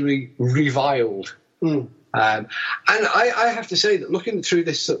continually reviled. And I have to say that looking through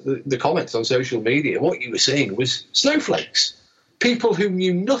this, the comments on social media, what you were seeing was snowflakes. People who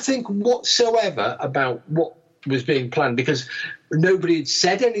knew nothing whatsoever about what was being planned, because nobody had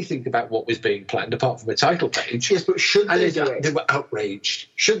said anything about what was being planned apart from a title page. Yes, but should they do it? They were outraged.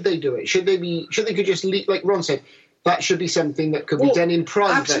 Should they do it? Should they could just leave, like Ron said, that should be something that could be done in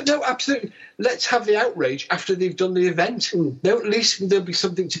private. Absolutely. Let's have the outrage after they've done the event. No, at least there'll be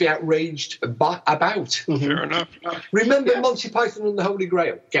something to be outraged about. Fair enough. Remember Monty Python and the Holy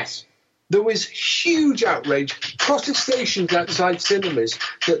Grail? Yes. There was huge outrage, protestations outside cinemas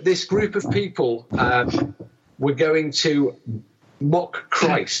that this group of people were going to mock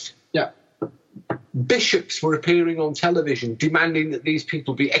Christ. Yeah. Bishops were appearing on television demanding that these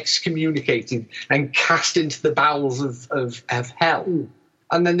people be excommunicated and cast into the bowels of hell.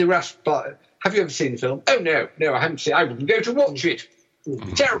 And then they were asked, have you ever seen the film? Oh, no, I haven't seen it. I wouldn't go to watch it.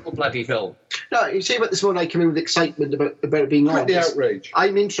 Terrible bloody film. No, you see about this one, I come in with excitement about it being on. The outrage.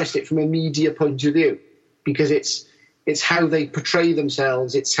 I'm interested from a media point of view because it's how they portray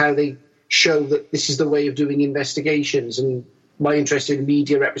themselves. It's how they show that this is the way of doing investigations, and my interest in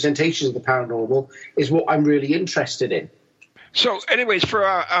media representations of the paranormal is what I'm really interested in. So, anyways, for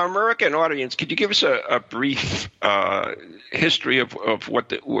our American audience, could you give us a brief history of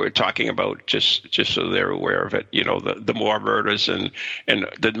what we're talking about, just so they're aware of it? You know, the Moore murders and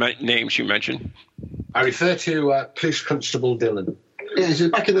the names you mentioned. I refer to Police Constable Dillon. Yeah, so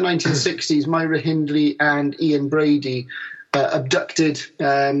back in the 1960s, Myra Hindley and Ian Brady abducted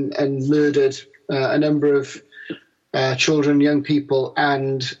and murdered a number of children, young people,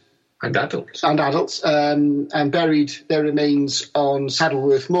 and adults, and buried their remains on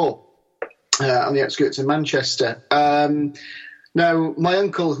Saddleworth Moor on the outskirts of Manchester. Now, my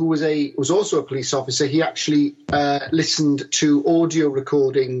uncle, who was also a police officer, he actually listened to audio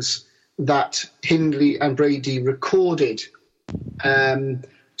recordings that Hindley and Brady recorded. And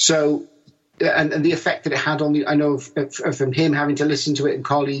the effect that it had on I know from him having to listen to it and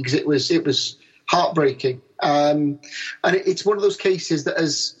colleagues, it was heartbreaking. And it's one of those cases that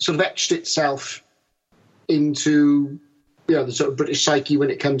has sort of etched itself into, the sort of British psyche when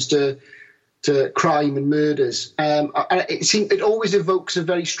it comes to crime and murders. It always evokes a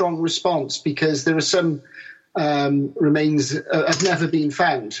very strong response because there are some remains that have never been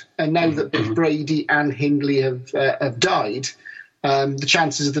found. And now that both Brady and Hindley have died, the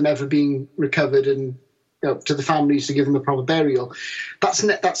chances of them ever being recovered and to the families to give them a proper burial,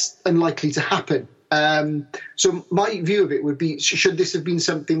 that's unlikely to happen. So my view of it would be, should this have been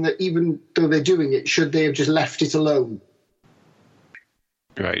something that, even though they're doing it, should they have just left it alone?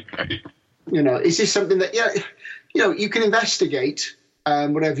 Right. Is this something that, you can investigate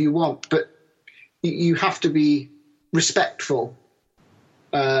whatever you want, but you have to be respectful.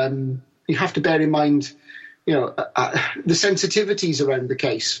 You have to bear in mind, the sensitivities around the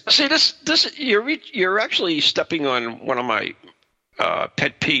case. See, this you're actually stepping on one of my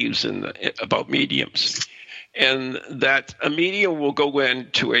pet peeves about mediums, and that a medium will go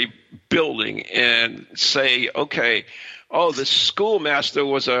into a building and say, okay, this schoolmaster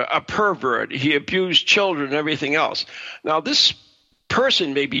was a pervert. He abused children and everything else. Now, this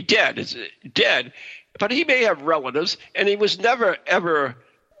person may be dead, but he may have relatives, and he was never, ever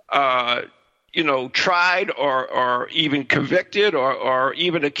tried or even convicted or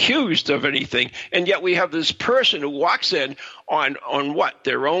even accused of anything. And yet we have this person who walks in on what?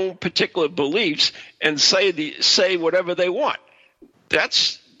 Their own particular beliefs and say whatever they want. That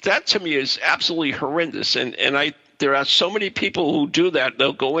to me is absolutely horrendous. And there are so many people who do that.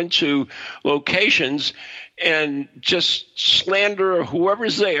 They'll go into locations and just slander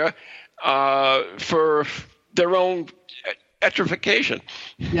whoever's there for their own edification.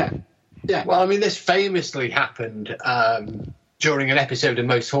 Yeah. Yeah, well, I mean, this famously happened during an episode of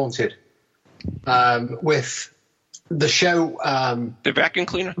Most Haunted with the show... the vacuum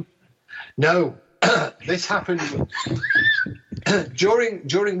cleaner? No, this happened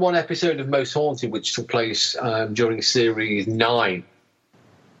during one episode of Most Haunted, which took place during Series 9.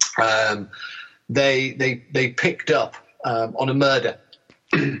 They picked up on a murder.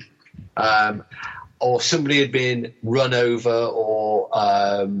 Or somebody had been run over or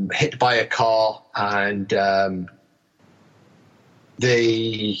hit by a car, and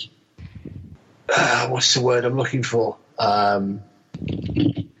what's the word I'm looking for?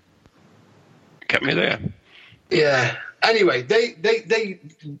 Kept me there. Yeah. Anyway, they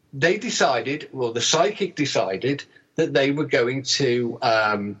decided, well, the psychic decided that they were going to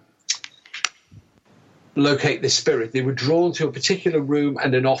locate this spirit. They were drawn to a particular room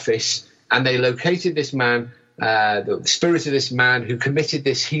and an office. And they located this man, the spirit of this man who committed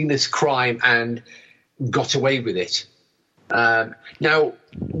this heinous crime and got away with it. Now,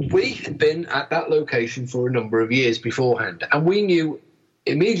 we had been at that location for a number of years beforehand, and we knew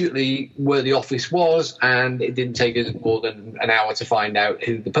immediately where the office was, and it didn't take us more than an hour to find out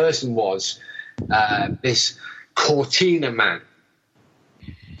who the person was, this Cortina man.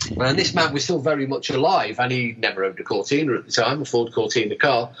 And this man was still very much alive, and he never owned a Cortina at the time, a Ford Cortina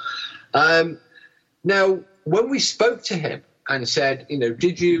car. Now, when we spoke to him and said,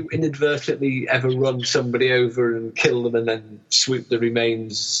 did you inadvertently ever run somebody over and kill them and then sweep the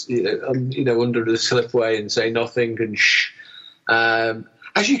remains, under the slipway and say nothing and shh?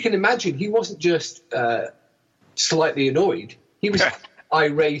 As you can imagine, he wasn't just slightly annoyed. He was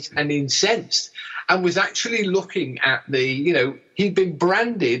irate and incensed, and was actually looking at he'd been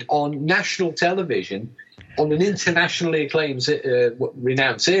branded on national television on an internationally acclaimed,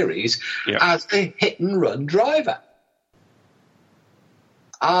 renowned series as a hit-and-run driver.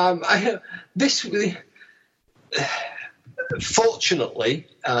 Fortunately,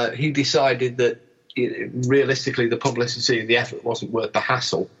 he decided that realistically the publicity and the effort wasn't worth the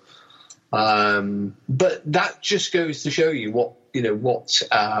hassle. But that just goes to show you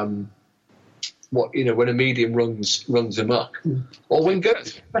when a medium runs amok, or when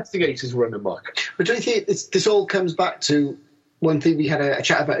ghost investigators run amok. But don't you think this all comes back to one thing we had a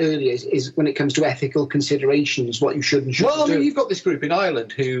chat about earlier is when it comes to ethical considerations, what you should and shouldn't do? Well, I mean, you've got this group in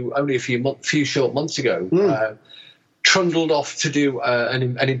Ireland who only a few short months ago trundled off to do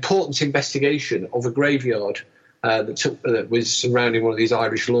an important investigation of a graveyard that was surrounding one of these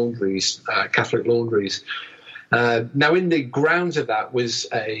Irish laundries, Catholic laundries. Now, in the grounds of that was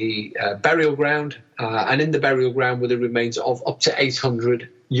a burial ground, and in the burial ground were the remains of up to 800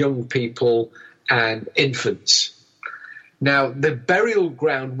 young people and infants. Now, the burial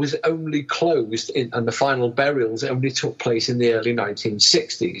ground was only closed, and the final burials only took place in the early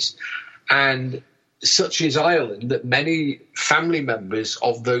 1960s. And such is Ireland that many family members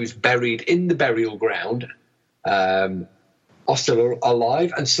of those buried in the burial ground are still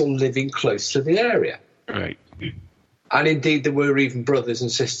alive and still living close to the area. Right. And indeed, there were even brothers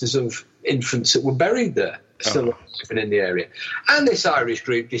and sisters of infants that were buried there, still living in the area. And this Irish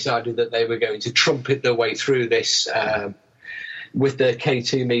group decided that they were going to trumpet their way through this with their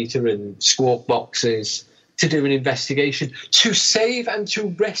K2 meter and squawk boxes to do an investigation to save and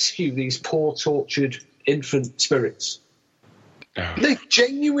to rescue these poor, tortured infant spirits. Oh. They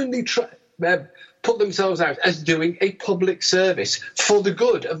genuinely put themselves out as doing a public service for the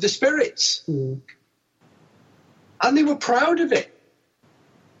good of the spirits. Mm. And they were proud of it.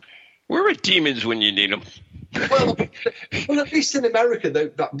 Where are demons when you need them? Well, at least in America,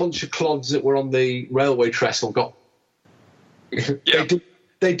 that bunch of clods that were on the railway trestle got... Yeah.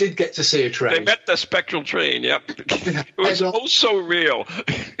 They did get to see a train. They met the spectral train, yep. It was all so real.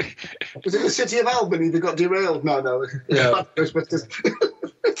 Was it the city of Albany that got derailed? No. Yeah. We're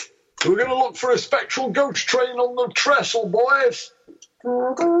going to look for a spectral ghost train on the trestle, boys.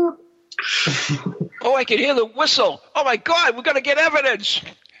 Oh, I can hear the whistle. Oh, my God, we're going to get evidence.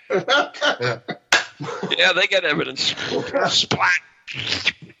 Yeah, they get evidence. Splat.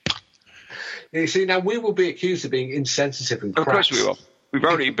 You see, now we will be accused of being insensitive and crass. Of course we will. We've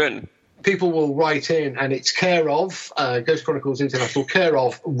already been. People will write in, and it's care of Ghost Chronicles International, care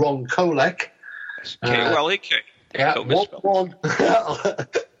of Ron Kolek. K-L-E-K. Yeah, 1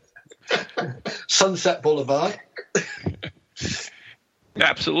 Sunset Boulevard.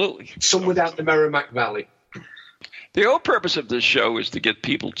 Absolutely. Somewhere down the Merrimack Valley. The whole purpose of this show is to get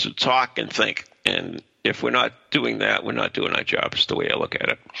people to talk and think. And if we're not doing that, we're not doing our jobs, the way I look at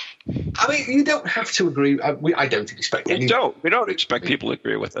it. I mean, you don't have to agree. I don't expect We don't expect people to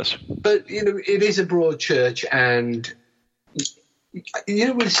agree with us. But, it is a broad church, and,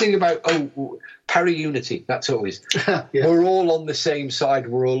 we're saying about, para unity, that's always. Yeah. We're all on the same side.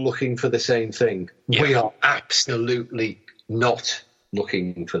 We're all looking for the same thing. Yeah. We are absolutely not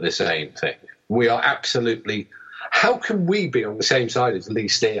looking for the same thing. We are absolutely... How can we be on the same side as Lee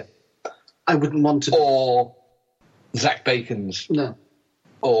Steer? I wouldn't want to. Or Zach Bacon's. No.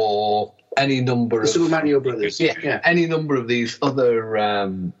 Or any number of... Super Mario Brothers. Yeah. Any number of these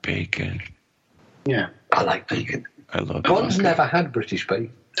other... Bacon. Yeah. I like bacon. I love Ron's never had British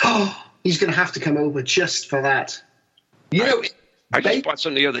bacon. Oh, he's going to have to come over just for that. I just bought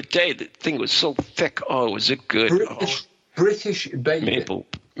some the other day. The thing was so thick. Oh, was it good? British bacon.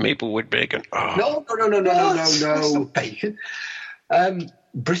 Maplewood bacon. Oh. No. Bacon.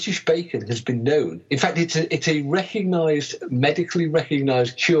 British bacon has been known. In fact, it's a medically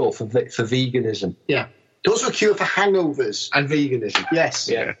recognised cure for veganism. Yeah. It's also a cure for hangovers and veganism. Yes.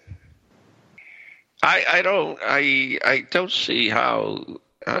 Yeah. I don't see how.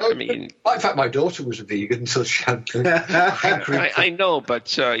 In fact, my daughter was a vegan until she had. I know,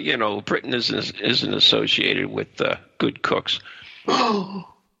 but Britain isn't associated with good cooks.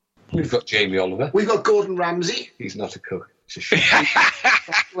 We've got Jamie Oliver. We've got Gordon Ramsay. He's not a cook.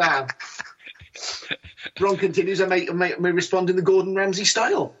 Wow. Ron continues. I may respond in the Gordon Ramsay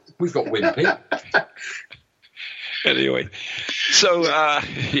style. We've got Wimpy. Anyway, so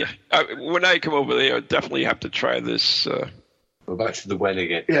when I come over there, I definitely have to try this. We're back to the when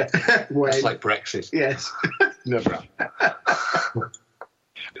again. Yeah, it's like Brexit. Yes, never.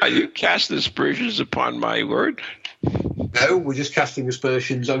 Are you casting aspersions upon my word? No, we're just casting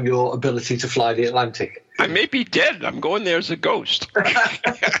aspersions on your ability to fly the Atlantic. I may be dead. I'm going there as a ghost.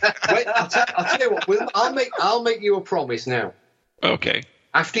 Wait, I'll tell you what. I'll make you a promise now. Okay.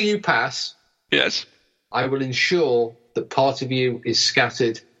 After you pass, yes, I will ensure that part of you is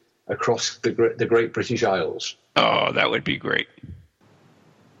scattered across the Great British Isles. Oh, that would be great.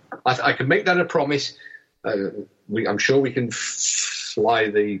 I can make that a promise. I'm sure we can fly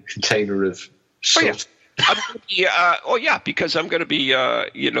the container of soot. Oh, yeah. I'm going to be, because I'm going to be,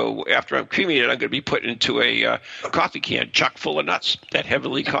 after I'm cremated, I'm going to be put into a coffee can chock full of nuts, that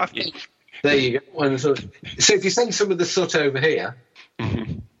heavily coffee. There you go. So if you send some of the soot over here,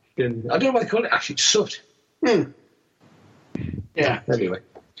 mm-hmm. then, I don't know what they call it, actually, it's soot. Yeah. Anyway.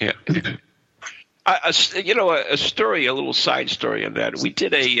 Yeah. A story, a little side story on that. We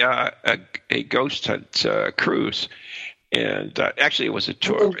did a ghost hunt cruise, and actually it was a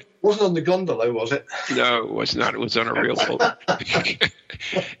tour. It wasn't on the gondola, was it? No, it was not. It was on a real boat.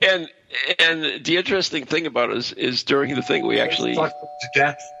 And the interesting thing about it is during the thing we actually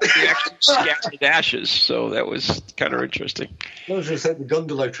scattered ashes, so that was kind of interesting. I was going to say the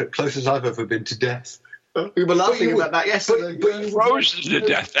gondola trip, closest I've ever been to death. We were laughing about that yesterday. But you froze to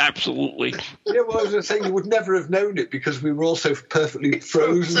death, absolutely. Yeah, well, I was going to say you would never have known it because we were all so perfectly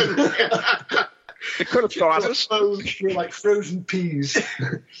frozen. It could have thought us. We're like frozen peas.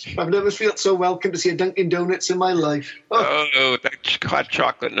 I've never felt so welcome to see a Dunkin' Donuts in my life. Oh, that hot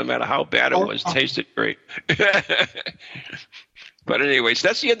chocolate, no matter how bad it was, tasted great. But anyways,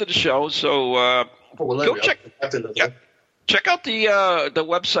 that's the end of the show. So go check out the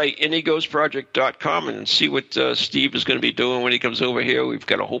website, IndieGhostProject.com, and see what Steve is going to be doing when he comes over here. We've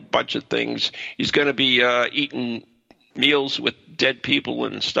got a whole bunch of things. He's going to be eating meals with dead people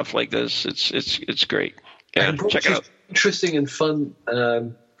and stuff like this. It's great. And check it out. Interesting and fun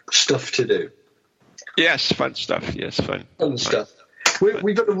stuff to do. Yes, fun stuff. Yes, fun stuff.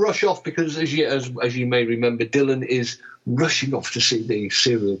 We've got to rush off because, as you may remember, Dylan is rushing off to see the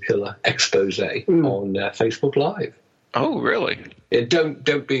serial killer expose on Facebook Live. Oh, really? Yeah,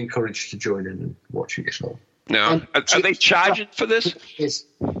 don't be encouraged to join in and watch it yourself. No. Are they charging for this? He's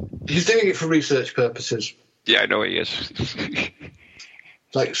doing it for research purposes. Yeah, I know he is.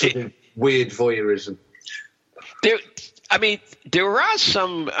 Like something weird voyeurism. There are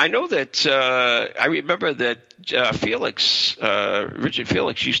some. I know that. I remember that Richard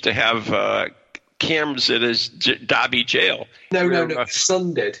Felix, used to have cams at his Derby jail. No. His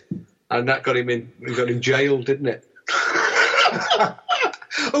son did, and that got him in. We got him jailed, didn't it?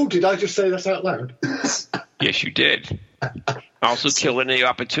 Oh, did I just say that out loud? Yes, you did. Also killing the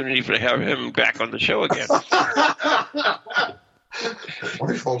opportunity to have him back on the show again.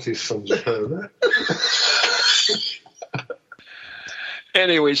 My fault his son's a pervert.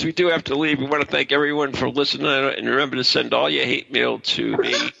 Anyways, we do have to leave. We want to thank everyone for listening, and remember to send all your hate mail to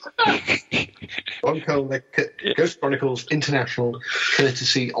me. Ron Cole, Ghost Chronicles International,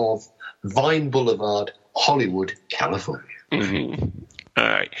 courtesy of Vine Boulevard, Hollywood, California. Mm-hmm. All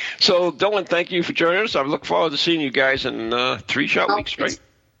right. So, Dylan, thank you for joining us. I look forward to seeing you guys in 3 short weeks, right?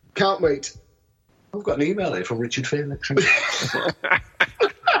 Can't wait. I've got an email here from Richard Felix.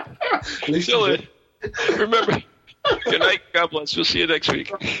 Dylan, remember, good night, God bless. We'll see you next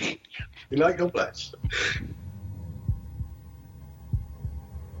week. Good night, God bless.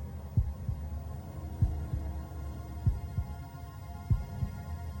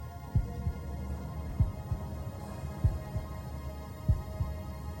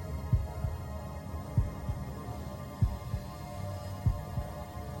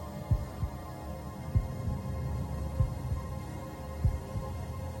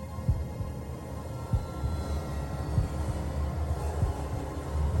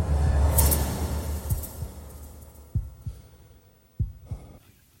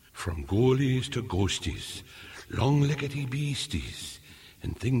 From ghoulies to ghosties, long-leggedy beasties,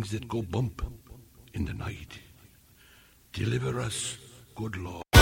 and things that go bump in the night. Deliver us, good Lord.